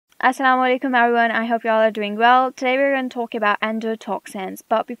Assalamualaikum everyone, I hope you all are doing well. Today we're going to talk about endotoxins.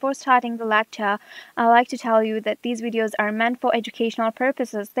 But before starting the lecture, I'd like to tell you that these videos are meant for educational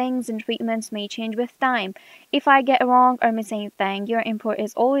purposes. Things and treatments may change with time. If I get it wrong or miss anything, your input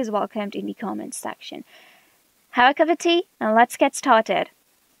is always welcomed in the comments section. Have a cup of tea and let's get started.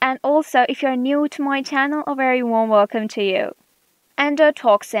 And also, if you're new to my channel, a very warm welcome to you.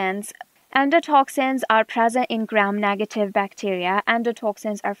 Endotoxins. Endotoxins are present in gram-negative bacteria.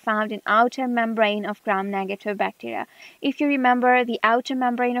 Endotoxins are found in outer membrane of gram-negative bacteria. If you remember the outer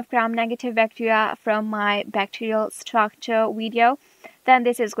membrane of gram-negative bacteria from my bacterial structure video, then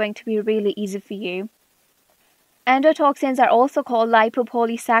this is going to be really easy for you. Endotoxins are also called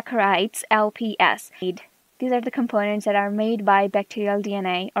Lipopolysaccharides, LPS. These are the components that are made by bacterial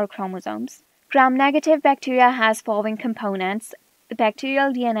DNA or chromosomes. Gram-negative bacteria has following components: the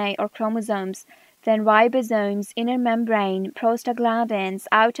bacterial DNA or chromosomes, then ribosomes, inner membrane, prostaglandins,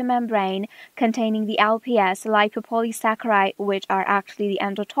 outer membrane containing the LPS, lipopolysaccharide, which are actually the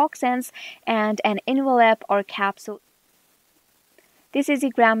endotoxins, and an envelope or capsule. This is the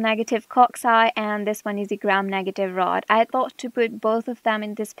gram-negative cocci and this one is the gram-negative rod. I thought to put both of them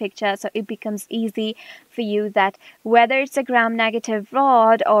in this picture so it becomes easy for you that whether it's a gram-negative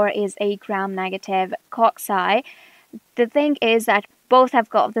rod or is a gram-negative cocci, the thing is that both have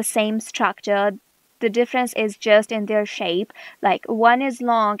got the same structure. The difference is just in their shape, like one is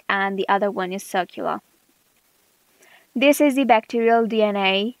long and the other one is circular. This is the bacterial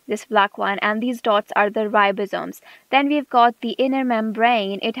DNA, this black one, and these dots are the ribosomes. Then we've got the inner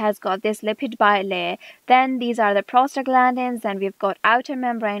membrane, it has got this lipid bilayer. Then these are the prostaglandins, then we've got outer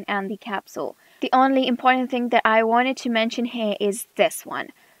membrane and the capsule. The only important thing that I wanted to mention here is this one.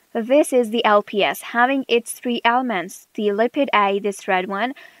 This is the LPS, having its three elements, the lipid A, this red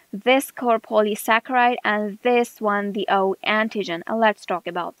one, this lipopolysaccharide, and this one, the O antigen. Let's talk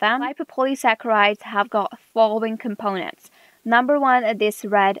about them. Lipopolysaccharides have got following components. Number one, this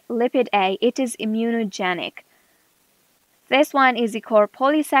red lipid A, it is immunogenic. This one is the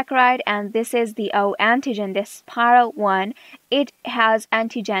lipopolysaccharide and this is the O antigen, this spiral one. It has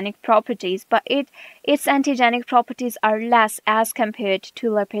antigenic properties, but its antigenic properties are less as compared to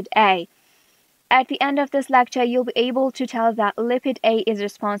lipid A. At the end of this lecture, you'll be able to tell that lipid A is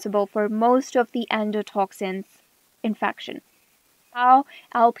responsible for most of the endotoxins infection. How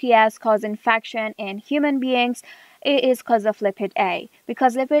LPS cause infection in human beings? It is because of lipid A,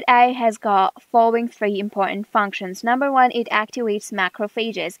 because lipid A has got following three important functions. Number one, it activates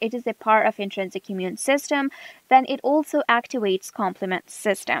macrophages. It is a part of intrinsic immune system. Then it also activates complement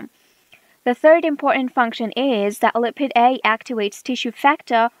system. The third important function is that lipid A activates tissue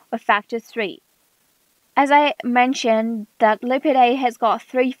factor or factor 3. As I mentioned, that lipid A has got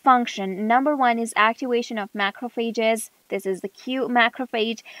three functions. Number one is activation of macrophages. This is the Q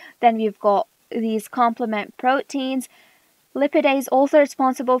macrophage. Then we've got these complement proteins. Lipid A is also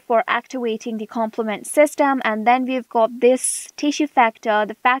responsible for activating the complement system, and then we've got this tissue factor,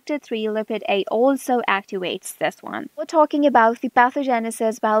 the factor 3. Lipid A also activates this one. We're talking about the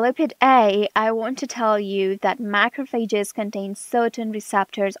pathogenesis by lipid A. I want to tell you that macrophages contain certain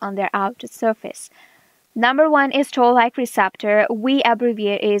receptors on their outer surface. Number one is toll-like receptor. We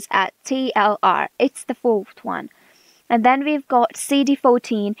abbreviate it as TLR. It's the fourth one. And then we've got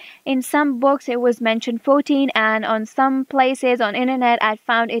CD14. In some books it was mentioned 14, and on some places on internet I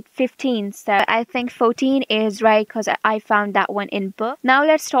found it 15. So I think 14 is right because I found that one in book. Now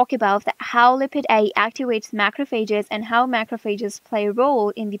let's talk about how lipid A activates macrophages and how macrophages play a role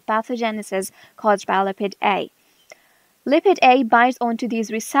in the pathogenesis caused by lipid A. Lipid A binds onto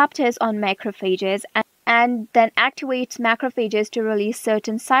these receptors on macrophages and then activates macrophages to release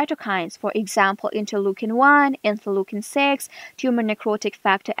certain cytokines, for example, interleukin-1, interleukin-6, tumor necrotic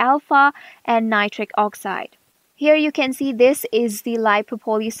factor alpha, and nitric oxide. Here you can see this is the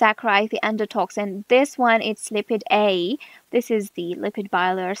lipopolysaccharide, the endotoxin. This one, it's lipid A. This is the lipid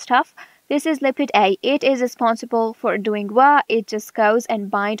bilayer stuff. This is lipid A. It is responsible for doing what? It just goes and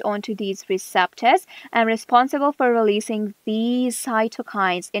binds onto these receptors and responsible for releasing these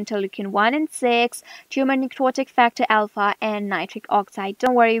cytokines, interleukin-1 and 6, tumor necrotic factor alpha, and nitric oxide.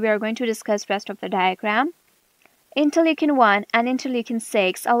 Don't worry, we are going to discuss rest of the diagram. Interleukin-1 and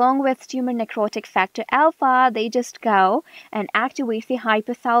interleukin-6 along with tumor necrotic factor alpha, they just go and activate the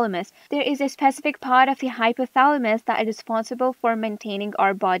hypothalamus. There is a specific part of the hypothalamus that is responsible for maintaining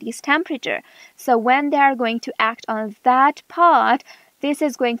our body's temperature. So when they are going to act on that part, this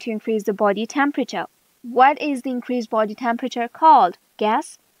is going to increase the body temperature. What is the increased body temperature called?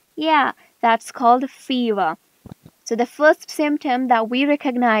 Guess? Yeah, that's called fever. So the first symptom that we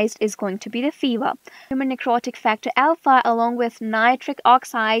recognized is going to be the fever. Tumor necrotic factor alpha along with nitric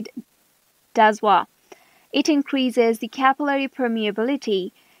oxide does what? It increases the capillary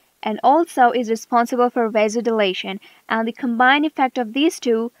permeability and also is responsible for vasodilation, and the combined effect of these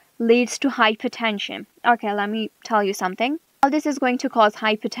two leads to hypertension. Okay, let me tell you something. How this is going to cause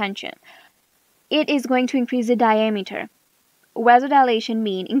hypertension? It is going to increase the diameter. Vasodilation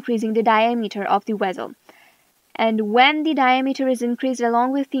means increasing the diameter of the vessel. And when the diameter is increased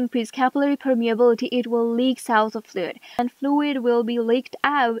along with the increased capillary permeability, it will leak out of fluid. And fluid will be leaked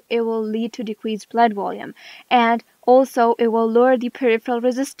out, it will lead to decreased blood volume. And also it will lower the peripheral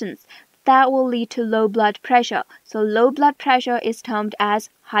resistance. That will lead to low blood pressure. So low blood pressure is termed as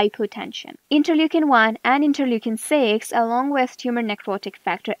hypotension. Interleukin-1 and interleukin-6 along with tumor necrotic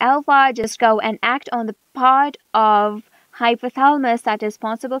factor alpha just go and act on the part of hypothalamus that is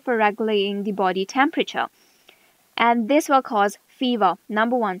responsible for regulating the body temperature. And this will cause fever,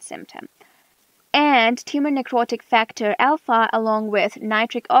 number one symptom. And tumor necrotic factor alpha along with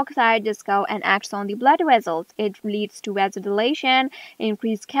nitric oxide just go and acts on the blood vessels. It leads to vasodilation,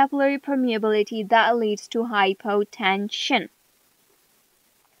 increased capillary permeability that leads to hypotension.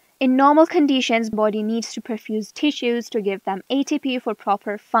 In normal conditions, body needs to perfuse tissues to give them ATP for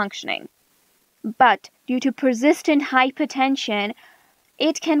proper functioning. But due to persistent hypertension,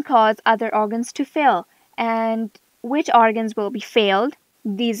 it can cause other organs to fail. And which organs will be failed?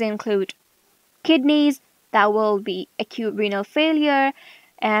 These include kidneys, that will be acute renal failure,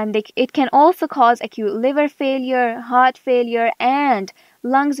 and it can also cause acute liver failure, heart failure, and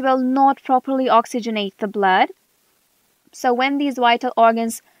lungs will not properly oxygenate the blood. So when these vital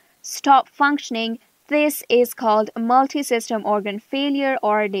organs stop functioning, this is called multi-system organ failure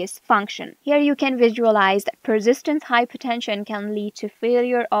or dysfunction. Here you can visualize that persistent hypertension can lead to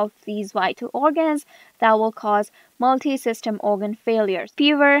failure of these vital organs that will cause multi-system organ failure.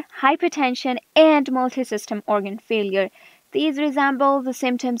 Fever, hypertension, and multi-system organ failure. These resemble the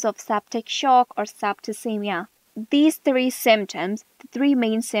symptoms of septic shock or septicemia. These three symptoms, the three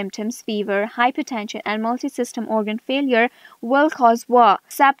main symptoms, fever, hypertension, and multi-system organ failure, will cause what?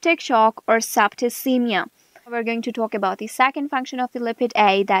 Septic shock or septicemia. We're going to talk about the second function of the lipid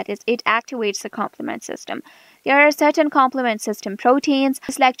A, that is, it activates the complement system. There are certain complement system proteins.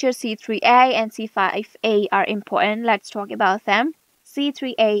 This lecture C3A and C5A are important. Let's talk about them.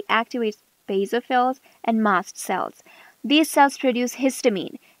 C3A activates basophils and mast cells. These cells produce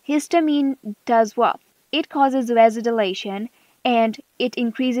histamine. Histamine does what? It causes vasodilation and it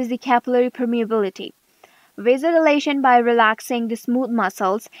increases the capillary permeability. Vasodilation by relaxing the smooth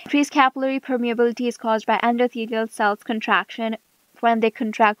muscles. Increased capillary permeability is caused by endothelial cells contraction when they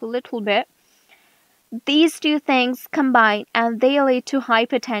contract a little bit. These two things combine and they lead to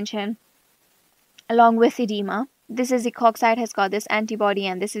hypertension along with edema. This is the coxide has got this antibody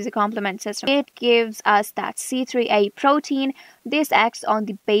and this is the complement system. It gives us that C3A protein. This acts on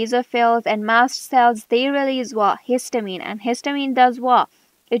the basophils and mast cells. They release what? Histamine. And histamine does what?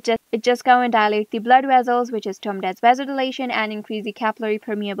 It just go and dilate the blood vessels, which is termed as vasodilation, and increase the capillary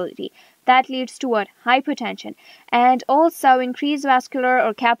permeability. That leads to what? Hypertension. And also increased vascular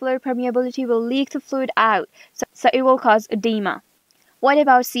or capillary permeability will leak the fluid out. So it will cause edema. What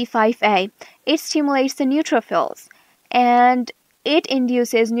about C5A? It stimulates the neutrophils and it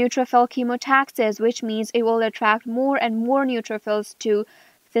induces neutrophil chemotaxis, which means it will attract more and more neutrophils to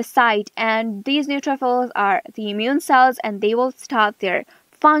the site. And these neutrophils are the immune cells and they will start their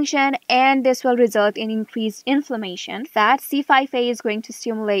function and this will result in increased inflammation. That C5A is going to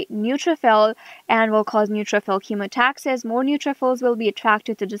stimulate neutrophil and will cause neutrophil chemotaxis. More neutrophils will be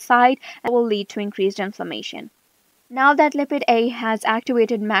attracted to the site and will lead to increased inflammation. Now that lipid A has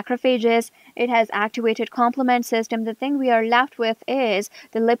activated macrophages, it has activated complement system, the thing we are left with is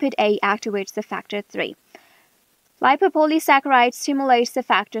the lipid A activates the factor 3. Lipopolysaccharide stimulates the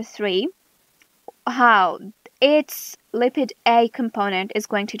factor 3. How? Its lipid A component is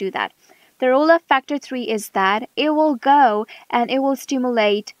going to do that. The role of factor 3 is that it will go and it will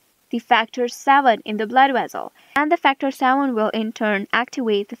stimulate the factor 7 in the blood vessel. And the factor 7 will in turn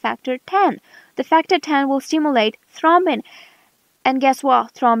activate the factor 10. The factor 10 will stimulate thrombin. And guess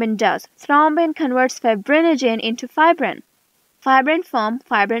what thrombin does? Thrombin converts fibrinogen into fibrin. Fibrin form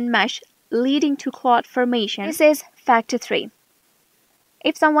fibrin mesh leading to clot formation. This is factor 3.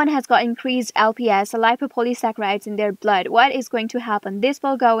 If someone has got increased LPS, lipopolysaccharides in their blood, what is going to happen? This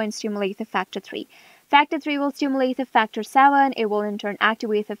will go and stimulate the factor 3. Factor 3 will stimulate the factor 7. It will in turn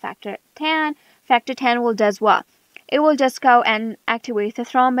activate the factor 10. Factor 10 will does what? It will just go and activate the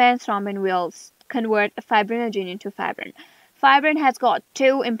thrombin. Thrombin will convert the fibrinogen into fibrin. Fibrin has got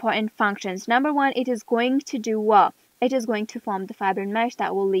two important functions. Number one, it is going to do what? it is going to form the fibrin mesh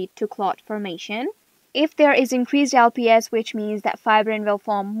that will lead to clot formation. If there is increased LPS, which means that fibrin will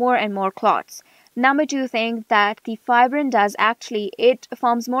form more and more clots. Number two thing that the fibrin does, actually it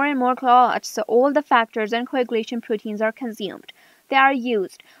forms more and more clots, so all the factors and coagulation proteins are consumed. They are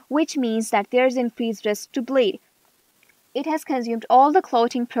used, which means that there is increased risk to bleed. It has consumed all the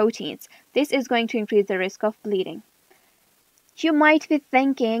clotting proteins. This is going to increase the risk of bleeding. You might be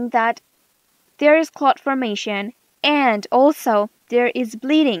thinking that there is clot formation and also there is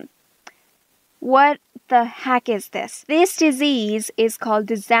bleeding. What the heck is this? This disease is called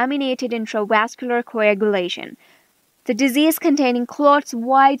disseminated intravascular coagulation. The disease containing clots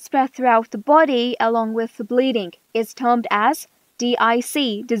widespread throughout the body along with the bleeding is termed as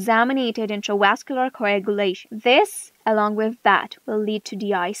DIC, disseminated intravascular coagulation. This, along with that, will lead to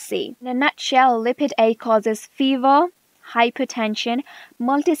DIC. In a nutshell, Lipid A causes fever, hypertension,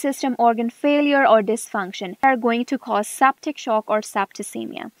 multisystem organ failure or dysfunction. They are going to cause septic shock or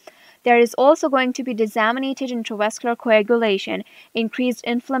septicemia. There is also going to be disseminated intravascular coagulation, increased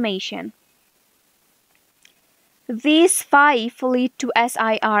inflammation. These five lead to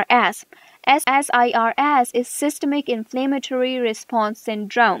SIRS. SIRS is Systemic Inflammatory Response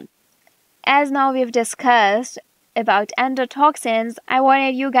Syndrome. As now we've discussed about endotoxins, I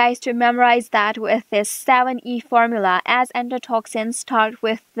wanted you guys to memorize that with this 7E formula, as endotoxins start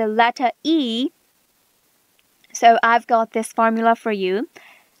with the letter E. So I've got this formula for you.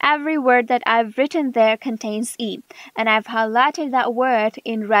 Every word that I've written there contains E, and I've highlighted that word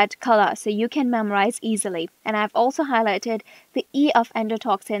in red color so you can memorize easily. And I've also highlighted the E of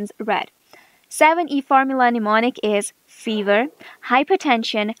endotoxins red. 7E formula mnemonic is fever,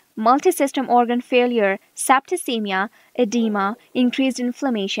 hypertension, multisystem organ failure, septicemia, edema, increased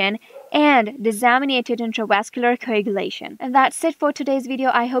inflammation, and disseminated intravascular coagulation. And that's it for today's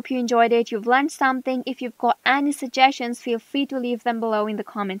video. I hope you enjoyed it. You've learned something. If you've got any suggestions, feel free to leave them below in the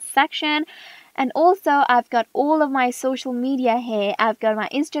comments section. And also, I've got all of my social media here. I've got my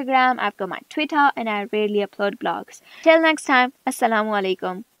Instagram, I've got my Twitter, and I rarely upload blogs. Till next time,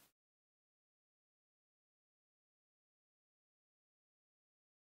 Assalamualaikum.